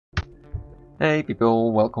Hey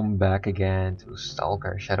people, welcome back again to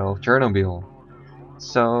Stalker Shadow of Chernobyl.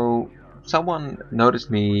 So, someone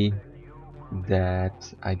noticed me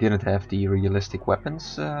that I didn't have the realistic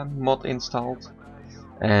weapons mod installed,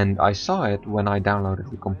 and I saw it when I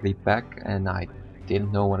downloaded the complete pack and I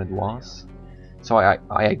didn't know what it was. So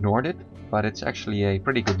I ignored it, but it's actually a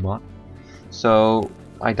pretty good mod. So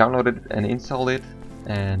I downloaded it and installed it,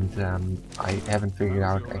 and I haven't figured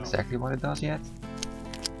out exactly what it does yet.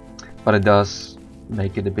 But it does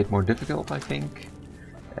make it a bit more difficult, I think,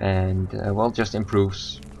 and well, just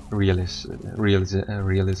improves realism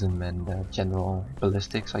and general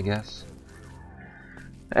ballistics, I guess.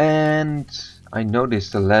 And I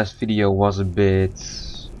noticed the last video was a bit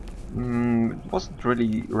wasn't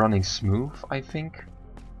really running smooth, I think.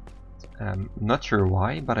 Not sure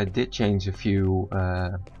why, but I did change a few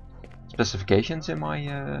specifications in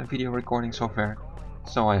my video recording software,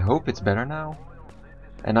 so I hope it's better now.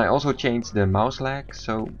 And I also changed the mouse lag,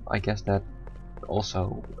 so I guess that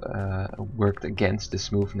also worked against the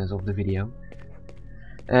smoothness of the video.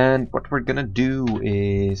 And what we're gonna do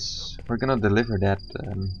is we're gonna deliver that.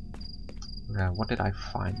 What did I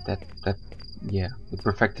find? Yeah, the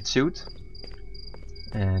perfected suit.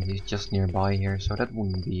 And he's just nearby here, so that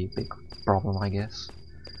wouldn't be a big problem, I guess.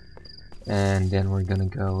 And then we're gonna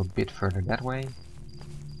go a bit further that way.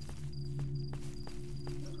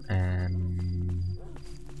 And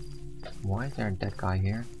why is there that guy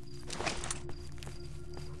here?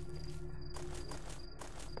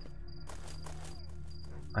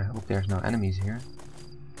 I hope there's no enemies here.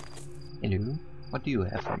 Hello, what do you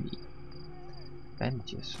have for me?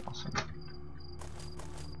 Bandages, awesome.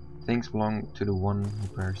 Things belong to the one who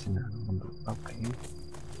bears in the number. Okay.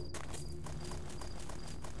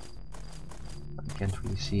 I can't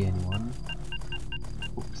really see anyone.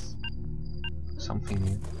 Oops. Something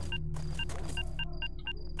here.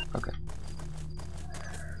 Okay.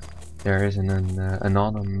 There is an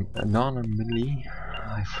anomaly.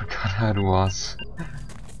 I forgot how it was.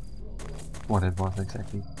 What it was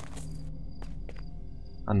exactly.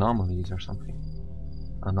 Anomalies or something.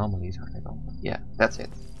 Anomalies are they called? Yeah, that's it.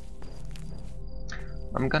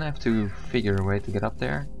 I'm gonna have to figure a way to get up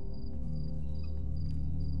there.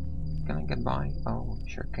 Can I get by? Oh,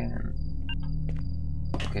 sure can.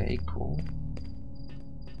 Okay, cool.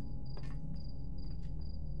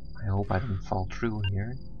 I hope I don't fall through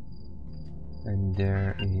here. And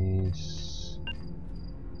there is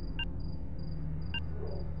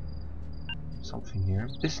something here.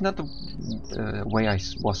 This is not the way I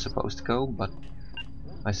was supposed to go, but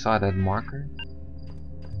I saw that marker.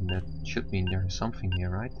 And that should mean there is something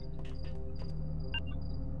here, right?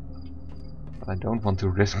 But I don't want to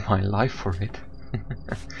risk my life for it.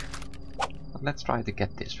 But let's try to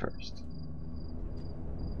get this first.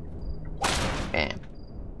 Bam.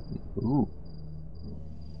 Ooh.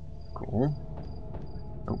 Cool.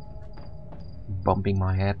 Oh. Bumping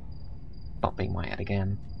my head. Bumping my head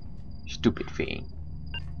again. Stupid thing.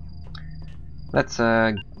 Let's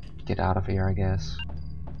get out of here, I guess.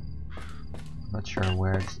 Not sure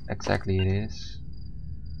where exactly it is.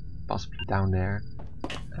 Possibly down there.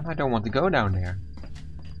 And I don't want to go down there.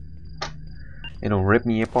 It'll rip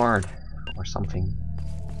me apart or something.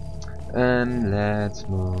 And let's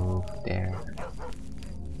move there.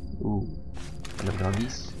 Ooh. Hello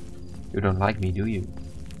doggies. You don't like me, do you?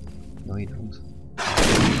 No you don't.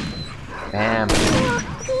 Bam!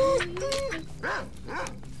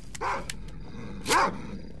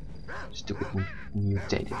 Stupid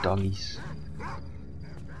mutated doggies.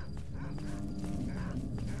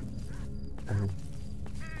 Oh.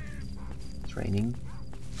 It's raining.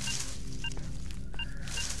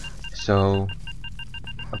 So,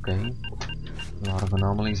 okay. A lot of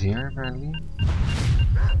anomalies here apparently.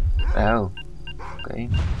 Oh, okay.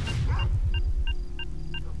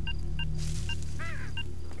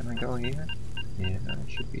 Can I go here? Yeah, I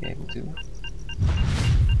should be able to.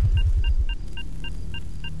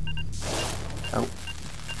 Oh,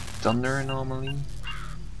 thunder anomaly,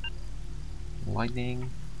 lightning,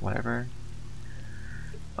 whatever.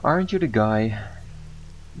 Aren't you the guy?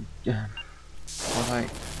 Was I?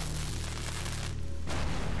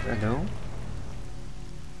 Hello?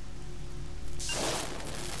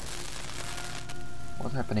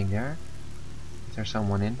 What's happening there? Is there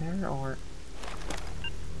someone in there, or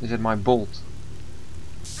is it my bolt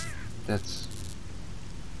that's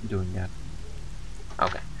doing that?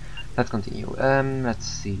 Okay. Let's continue. Let's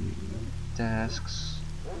see. Tasks.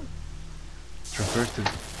 Traverse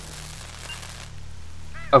to.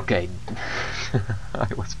 Okay. I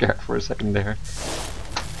was scared for a second there.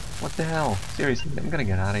 What the hell? Seriously, I'm gonna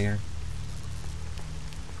get out of here.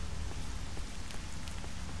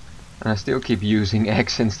 And I still keep using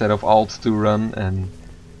X instead of Alt to run, and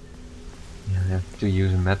yeah, I have to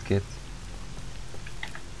use a medkit.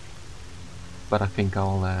 But I think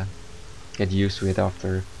I'll get used to it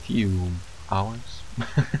after a few hours.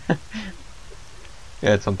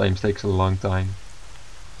 Yeah, it sometimes takes a long time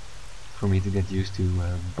for me to get used to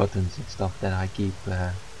buttons and stuff that I keep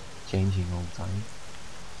changing all the time.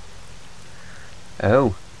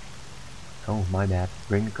 Oh, my bad.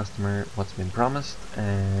 Bring the customer what's been promised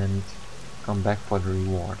and come back for the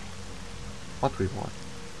reward. What reward?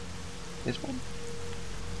 This one?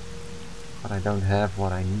 But I don't have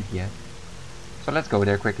what I need yet. So let's go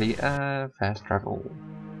there quickly. Fast travel.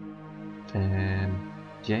 And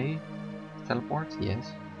J? Teleport?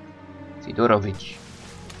 Yes. Sidorovic.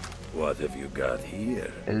 What have you got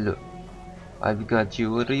here? Hello. I've got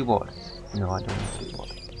you a reward. No, I don't have a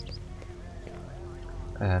reward.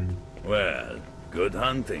 Well, good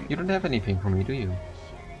hunting. You don't have anything for me, do you?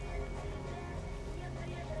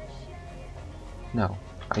 No,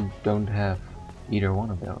 I don't have either one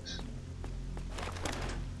of those.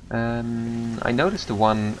 I noticed the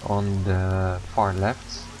one on the far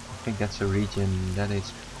left. I think that's a region that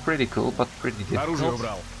is pretty cool, but pretty difficult.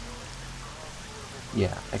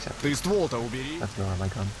 Yeah, exactly. Let's draw my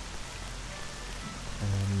gun.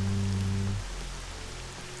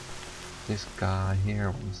 This guy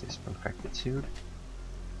here wants this perfected suit.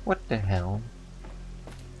 What the hell?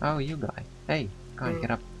 Oh, you guy. Hey, guy,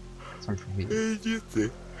 get up. Something for you.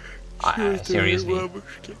 Seriously?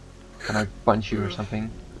 Can I punch you or something?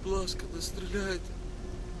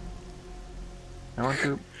 I want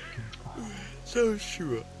to...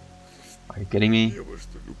 Are you kidding me?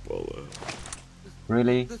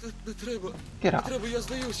 Really? Get up.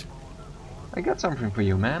 I got something for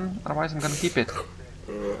you, man. Otherwise I'm gonna keep it.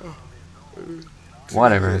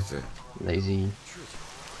 Whatever. Lazy.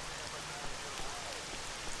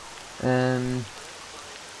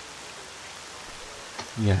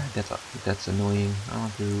 Yeah, that's annoying. I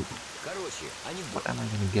want to... What am I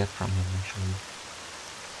gonna get from him actually?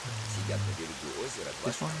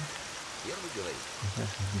 This one?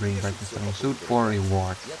 Bring back the stone suit for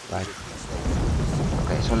reward. Right.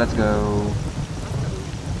 Okay, so let's go.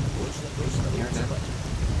 Here then.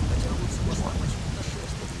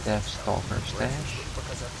 That's Stalker stash.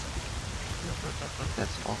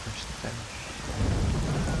 That's Stalker stash.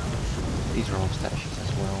 These are all stashes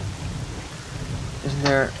as well. Isn't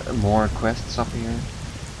there more quests up here?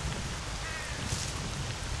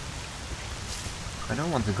 I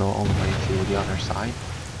don't want to go all the way to the other side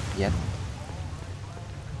yet.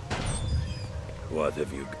 What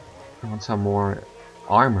have you? I want some more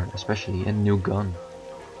armor, especially, and new gun.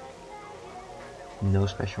 No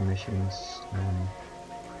special missions.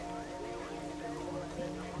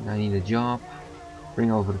 I need a job.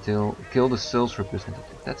 Bring over the till. Kill the sales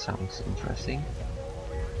representative. That sounds interesting.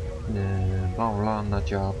 The blah blah nut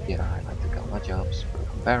job. Yeah, I like to kill nut jobs.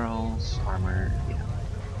 Broken barrels, armor. Yeah.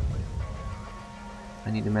 I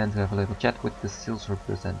need a man to have a little chat with the sales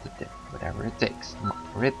representative. Whatever it takes. I'm up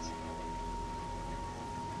for it.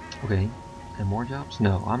 Okay. And more jobs?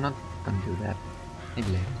 No, I'm not gonna do that. Maybe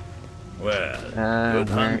later. Well,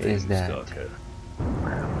 where is that? Stalker.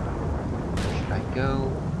 Where should I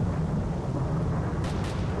go?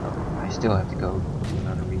 Oh, I still have to go to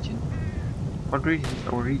another region. What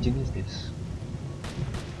region is this?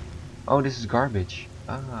 Oh, this is garbage.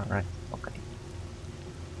 Ah, right. Okay.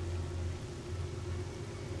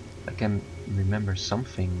 I can remember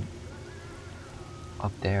something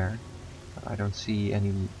up there, but I don't see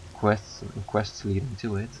any quests leading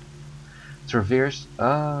to it. Traverse.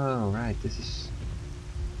 Oh, right. This is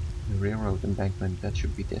the railroad embankment. That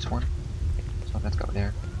should be this one. So let's go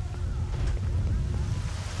there.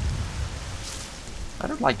 I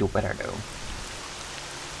don't like the weather though.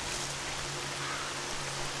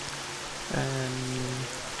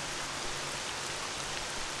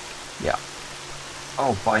 Yeah.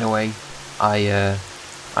 Oh, by the way, I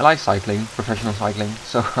like cycling, professional cycling.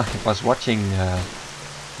 So I was watching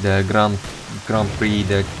the Grand Prix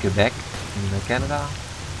de Quebec in Canada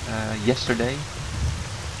yesterday,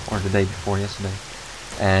 or the day before yesterday,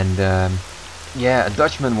 and yeah, a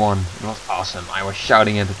Dutchman won. It was awesome. I was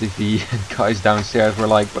shouting at the TV, and guys downstairs were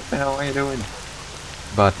like, "What the hell are you doing?"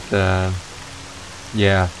 But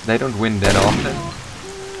yeah, they don't win that often.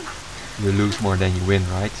 You lose more than you win,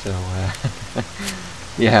 right? So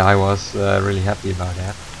yeah, I was really happy about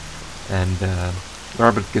that. And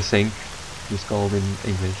Robert Gesink, he's called in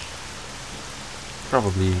English.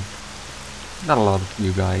 Probably not a lot of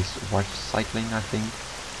you guys watch cycling, I think.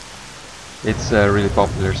 It's a really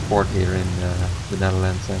popular sport here in the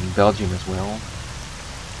Netherlands and Belgium as well.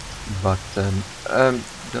 But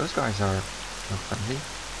those guys are not friendly.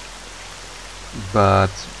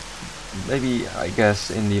 But maybe I guess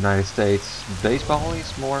in the United States baseball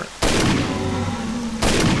is more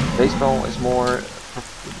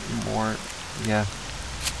yeah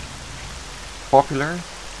popular.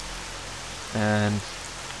 And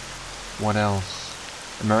what else?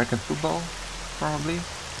 American football, probably.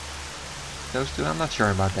 Those two, I'm not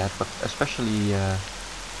sure about that, but especially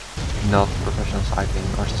not professional cycling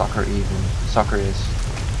or soccer even. Soccer is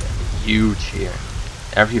huge here.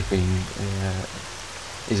 Everything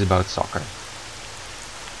is about soccer.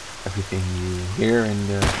 Everything you hear in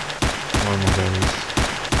the normal days,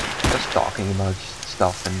 just talking about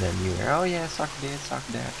stuff, and then you hear, oh yeah, soccer this,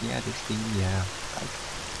 soccer that, yeah, this team, yeah.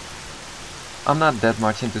 I'm not that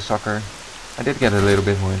much into soccer. I did get a little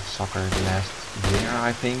bit more into soccer the last year,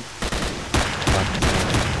 I think. But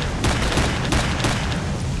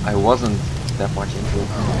I wasn't that much into it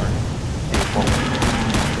before.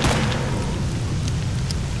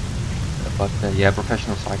 But yeah,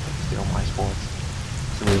 professional cycling is still my sport.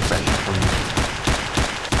 It's a real passion for me.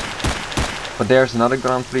 But there's another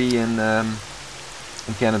Grand Prix in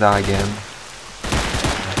Canada again.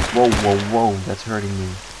 Whoa, whoa, whoa, that's hurting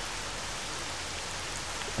me.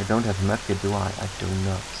 I don't have a medkit, do I? I do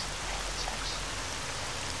not. That sucks.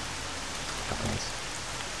 Darn it.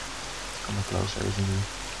 It's coming closer, isn't he?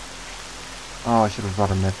 Oh, I should have brought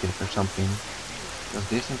a medkit or something. Does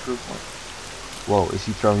this improve what? Whoa, is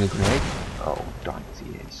he throwing a grenade? Oh, darn it,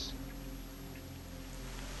 he is.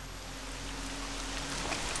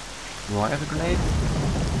 Do I have a grenade?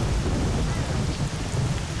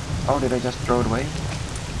 Oh, did I just throw it away?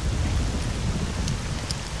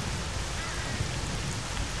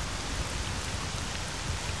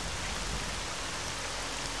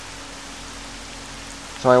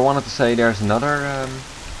 So I wanted to say there's another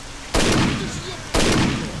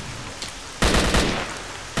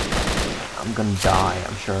I'm gonna die,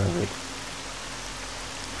 I'm sure of it.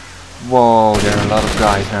 Whoa, there are a lot of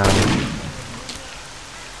guys now.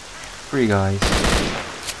 3 guys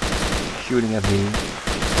shooting at me.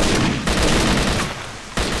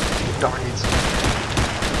 Darn it.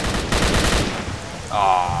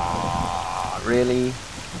 Ah, really?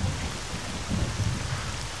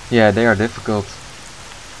 Yeah, they are difficult.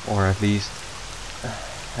 Or at least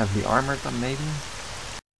heavily armored, maybe?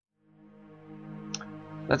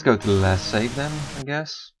 Let's go to the last save then, I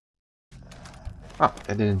guess. Oh,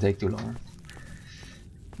 that didn't take too long.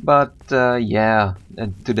 But yeah,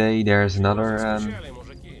 today there's another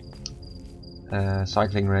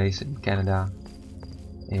cycling race in Canada,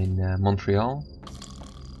 in Montreal.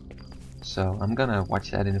 So I'm gonna watch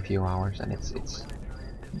that in a few hours, and it's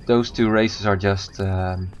those 2 races are just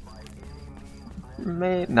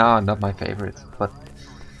no, not my favorite, but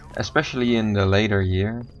especially in the later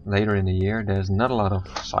in the year, there's not a lot of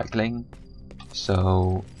cycling,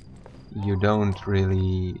 so you don't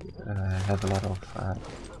really have a lot of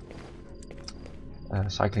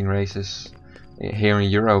cycling races. Here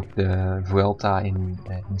in Europe, the Vuelta in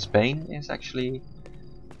Spain is actually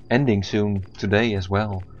ending soon today as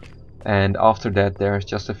well, and after that there's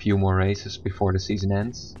just a few more races before the season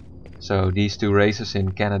ends. So these 2 races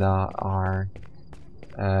in Canada are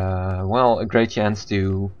well, a great chance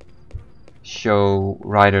to show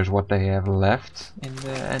riders what they have left in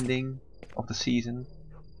the ending of the season,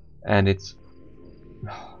 and it's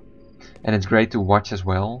great to watch as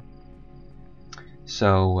well.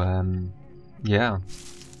 So yeah,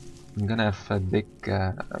 I'm gonna have a big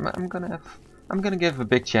I'm gonna give a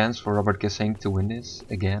big chance for Robert Gesink to win this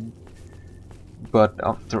again. But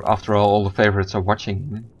after all the favorites are watching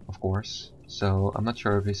him, of course. So I'm not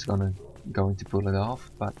sure if he's going to pull it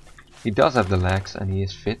off, but he does have the legs and he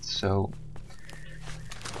is fit, so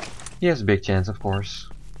he has a big chance, of course.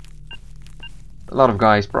 A lot of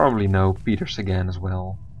guys probably know Peter Sagan as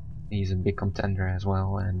well. He's a big contender as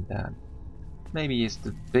well, and maybe he's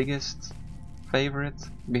the biggest favorite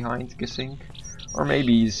behind Gesink, or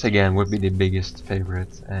maybe Sagan would be the biggest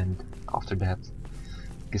favorite, and after that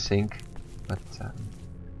Gesink. But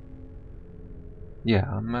yeah,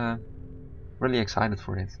 I'm really excited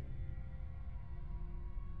for it.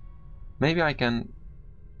 Maybe I can.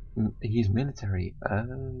 He's military.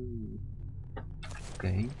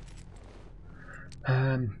 Okay.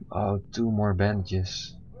 Oh, 2 more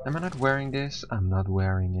bandages. Am I not wearing this? I'm not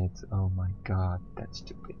wearing it. Oh my god, that's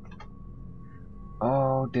stupid.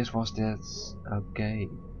 Oh, this was this. Okay.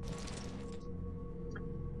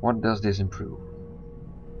 What does this improve?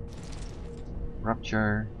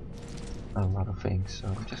 Rupture. A lot of things. So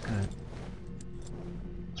I'm just gonna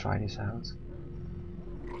try this out.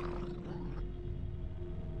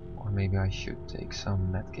 Or Or maybe I should take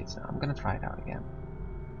some medkits. I'm gonna try it out again.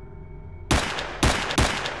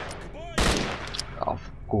 Of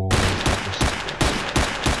course.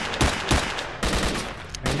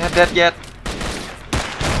 Ain't not dead yet.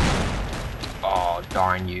 Oh,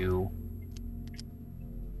 darn you.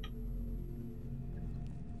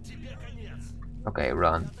 Okay,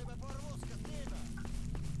 run.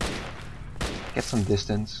 Get some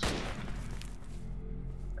distance.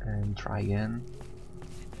 And try again.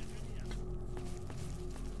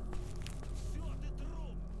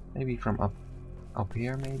 Maybe from up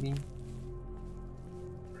here, maybe?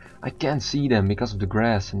 I can't see them because of the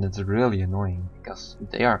grass, and it's really annoying because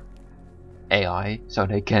they are AI, so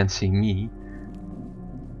they can't see me.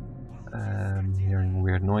 Hearing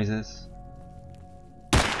weird noises.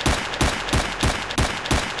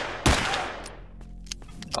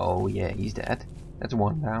 Oh yeah, he's dead. That's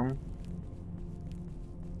one down.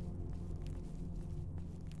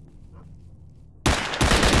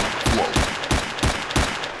 Whoa.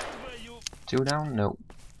 Two down? No,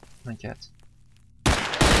 not yet.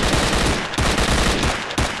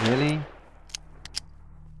 Really?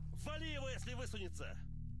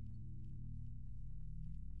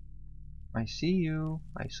 I see you.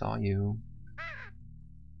 I saw you.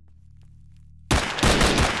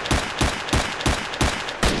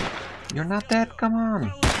 You're not dead, come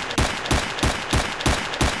on!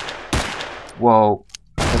 Whoa.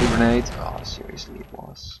 Heavy grenade? Oh, seriously, it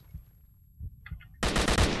was. I'm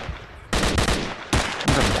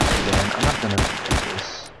gonna die again. I'm not gonna do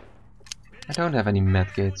this. I don't have any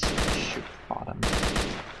medkits. I should have them.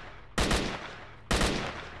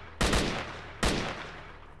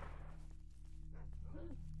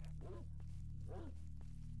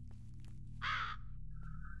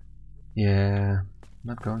 Yeah,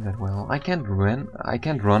 not going that well. I can't run. I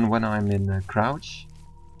can't run when I'm in a crouch.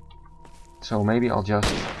 So maybe I'll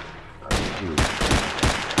just do.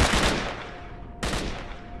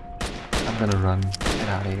 I'm gonna run. Get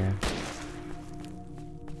out of here.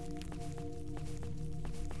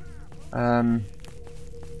 I'm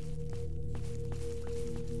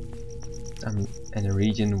in a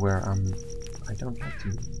region where I don't like to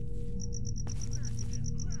be.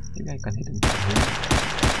 Maybe I can hit him from here.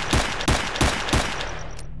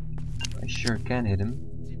 I sure can hit him.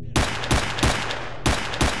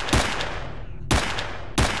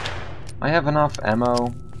 I have enough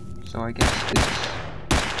ammo, so I guess this is...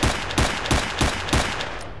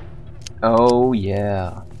 Oh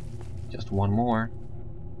yeah, just one more.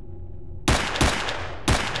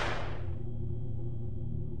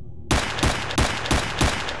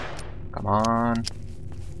 Come on.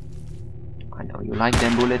 I know you like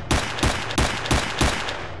them bullets.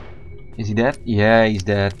 Is he dead? Yeah, he's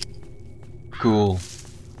dead. Cool.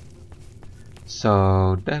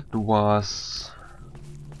 So that was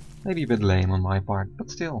maybe a bit lame on my part,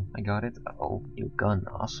 but still, I got it. Oh, new gun,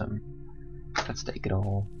 awesome. Let's take it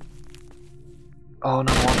all. Oh,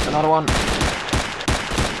 another one, another one.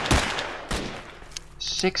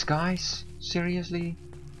 6 guys? Seriously?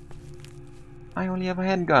 I only have a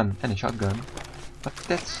handgun and a shotgun, but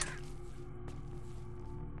that's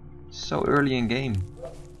so early in game.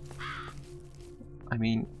 I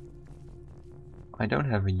mean, I don't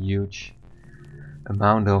have a huge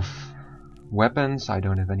amount of weapons, I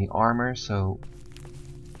don't have any armor, so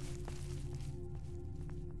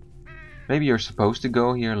maybe you're supposed to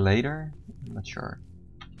go here later? I'm not sure.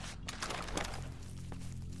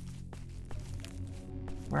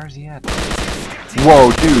 Where is he at?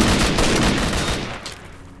 Whoa, dude!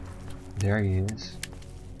 There he is.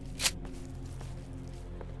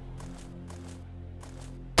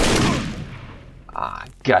 Ah,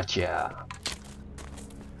 gotcha!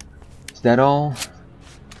 Is that all?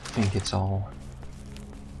 I think it's all.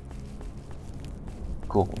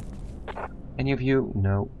 Cool. Any of you?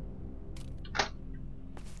 No.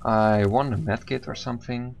 I won a medkit or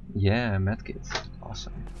something. Yeah, medkit.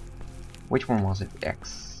 Awesome. Which one was it?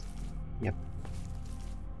 X. Yep.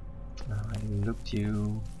 I looked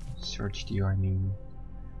you, searched you, I mean.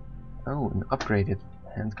 Oh, an upgraded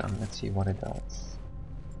handgun. Let's see what it does.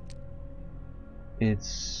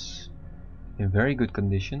 It's in very good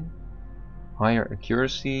condition. Higher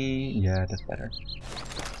accuracy. Yeah, that's better.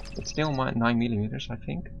 It's still 9mm, I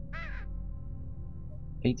think.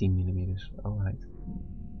 18mm. Alright.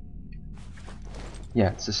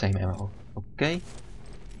 Yeah, it's the same ammo. Okay.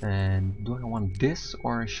 And do I want this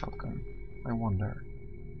or a shotgun? I wonder.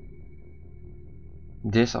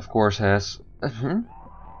 This, of course, has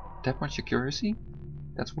that much accuracy?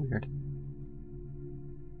 That's weird.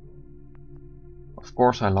 Of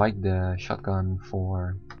course, I like the shotgun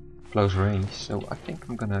for close range, so I think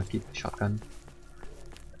I'm gonna keep the shotgun.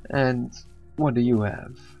 And what do you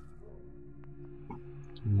have?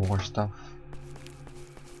 More stuff.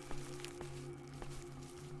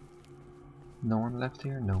 No one left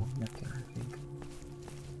here? No one left here, I think.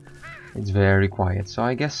 It's very quiet, so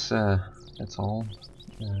I guess that's all.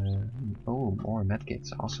 Oh, more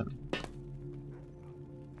medkits, awesome.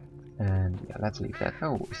 And yeah, let's leave that.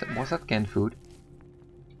 Oh, was that canned food?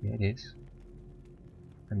 Yeah, it is.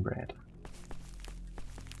 And bread.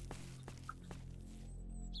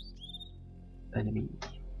 Enemy.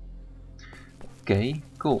 Okay,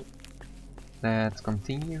 cool. Let's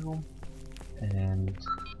continue. And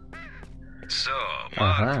So,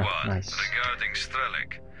 Mark 1, nice. regarding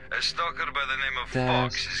S.T.A.L.K.E.R. A stalker by the name of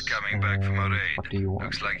Tasks, Fox is coming back from a raid. what do you want?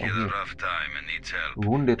 Looks like he had a rough time and needs help.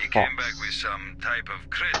 Wounded He Fox. came back with some type of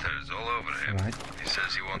critters all over him. Right. He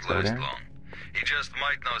says he won't Let's go last there. long. He just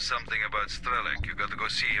might know something about S.T.A.L.K.E.R. You gotta go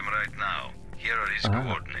see him right now. Here are his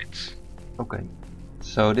coordinates. Okay.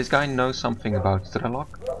 So this guy knows something about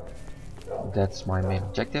S.T.A.L.K.E.R. That's my main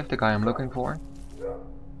objective, the guy I'm looking for.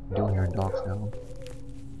 I do hear dogs though.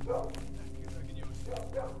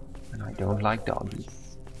 And I don't like doggies.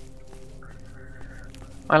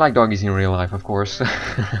 I like doggies in real life, of course.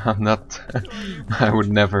 I'm not... I would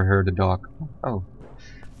never hurt a dog. Oh.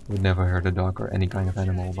 Would never hurt a dog or any kind of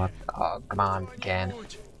animal, but... Oh, come on, again.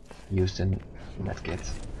 Houston, medkit.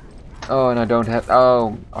 Oh, and I don't have...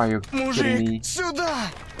 Oh, are you kidding me?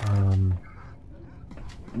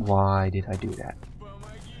 Why did I do that?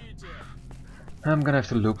 I'm gonna have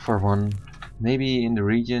to look for one. Maybe in the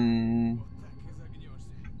region...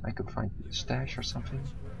 I could find a stash or something.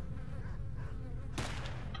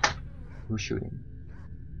 Who's shooting?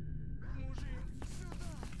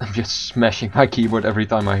 I'm just smashing my keyboard every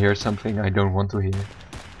time I hear something I don't want to hear.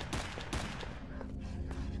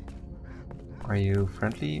 Are you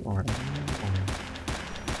friendly or enemy?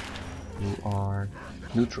 Or you are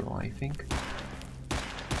neutral, I think.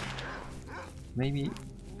 Maybe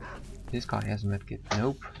this guy has a medkit.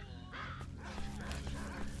 Nope.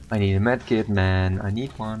 I need a medkit, man. I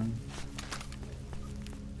need one.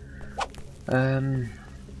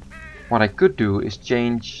 What I could do is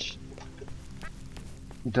change.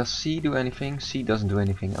 Does C do anything? C doesn't do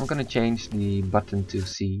anything. I'm gonna change the button to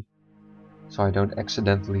C, so I don't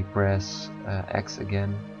accidentally press X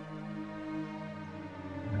again.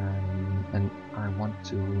 And I want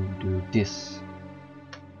to do this.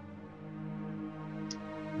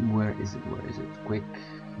 Where is it? Where is it? Quick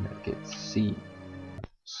medkit C.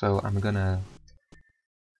 So I'm gonna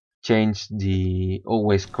change the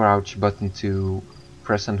always crouch button to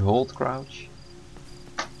press and hold crouch,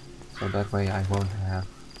 so that way I won't have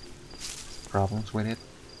problems with it.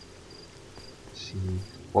 See,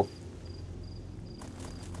 whoop,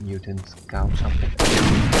 mutant cow something.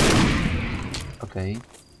 Okay,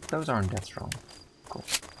 those aren't that strong. Cool.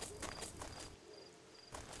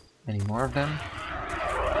 Any more of them?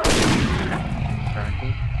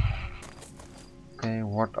 Apparently. Okay,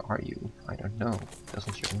 what are you? I don't know.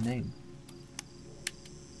 Doesn't show a name.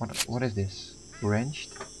 What is this?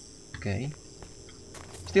 Wrenched? Okay.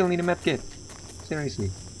 Still need a medkit. Seriously.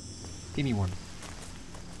 Give me one.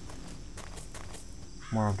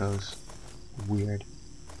 More of those weird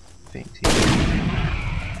things here.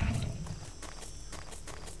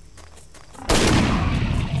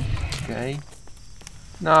 Okay.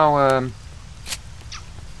 Now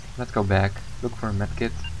let's go back. Look for a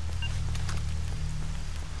medkit.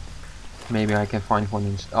 Maybe I can find one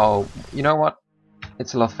in... Oh, you know what?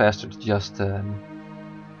 It's a lot faster to just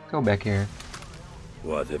go back here.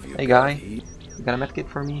 What have you Hey got guy, here? you got a medkit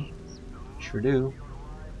for me? Sure do.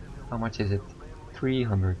 How much is it?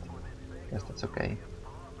 300. Yes, that's okay.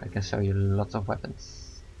 I can sell you lots of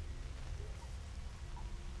weapons.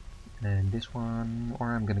 And this one,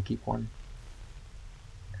 or I'm gonna keep one.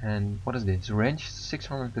 And what is this? Range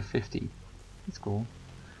 650. That's cool.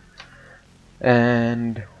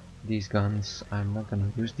 And these guns, I'm not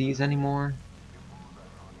gonna use these anymore.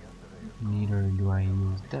 Neither do I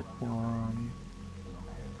use that one.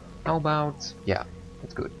 How about... yeah,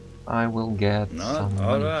 that's good. I will get some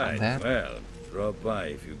money from that. Well, drop by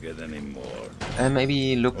if you get any more. And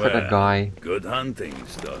maybe look for that guy Good hunting,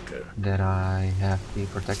 Stalker. that I have the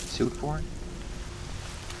protected suit for.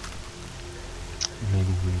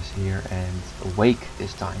 Maybe he's here and awake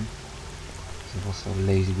this time. He was so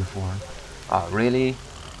lazy before. Oh, really?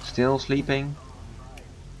 Still sleeping?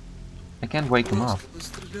 I can't wake him up.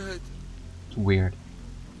 It's weird.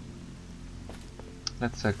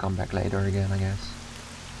 Let's come back later again, I guess.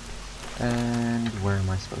 And where am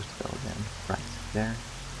I supposed to go again? Right, there.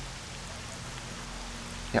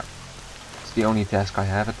 Yeah. It's the only task I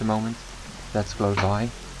have at the moment. That's close by.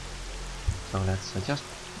 So let's just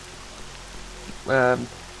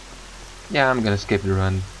Yeah, I'm gonna skip the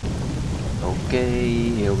run. Okay,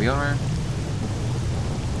 here we are.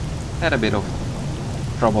 Had a bit of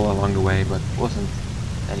trouble along the way, but wasn't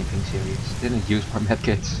anything serious. Didn't use my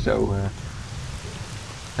medkits, so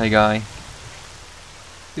hey guy.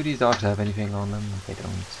 Do these dogs have anything on them? They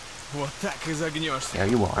don't. Вот так и загнешься. There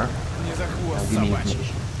you are. Не за Now хвост give me собачий.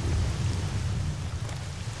 information.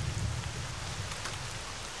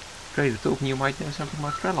 Trader told me you might know something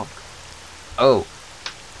about S.T.A.L.K.E.R. Oh,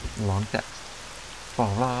 long text.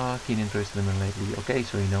 Blah blah, keen interest in him lately. Okay,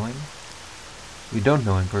 so you know him? You don't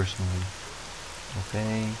know him personally.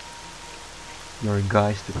 Okay. Your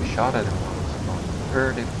guys took a shot at him once.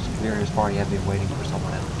 Heard it was clear his party had been waiting for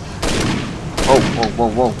someone else. Whoa, whoa, whoa,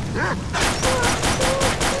 whoa.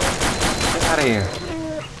 Get out of here.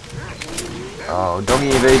 Oh, doggy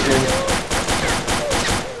evasion.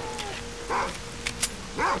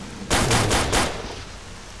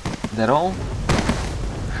 Is that all?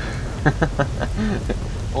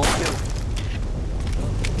 All killed.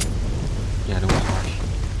 Yeah, that was harsh.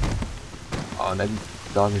 Oh, that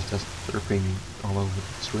dog is just surfing all over the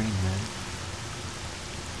screen, man.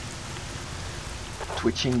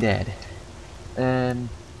 Twitching dead. And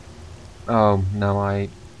oh, now I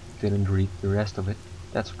didn't read the rest of it.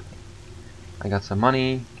 That's okay. I got some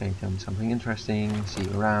money. Can you tell me something interesting? See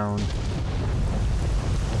you around.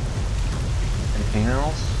 Anything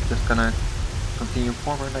else? Just gonna continue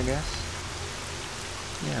forward, I guess.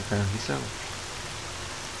 Yeah, apparently so.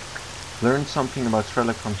 Learned something about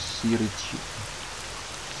S.T.A.L.K.E.R from Sirich.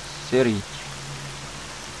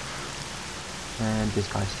 And this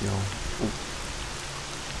guy still. Ooh.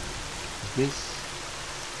 Is this?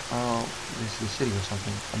 Oh, this is the city or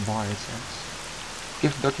something. A bar, it says.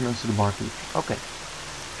 Give documents to the barkeep. Okay.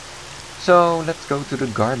 So let's go to the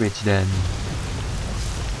garbage then.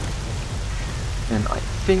 And I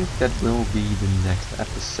think that will be the next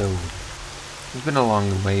episode. We've been along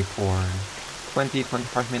the way for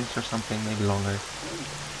 20-25 minutes or something, maybe longer.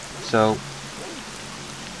 So,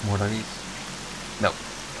 more than these? No.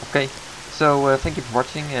 Okay. So thank you for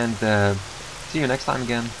watching and see you next time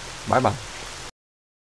again. Bye bye.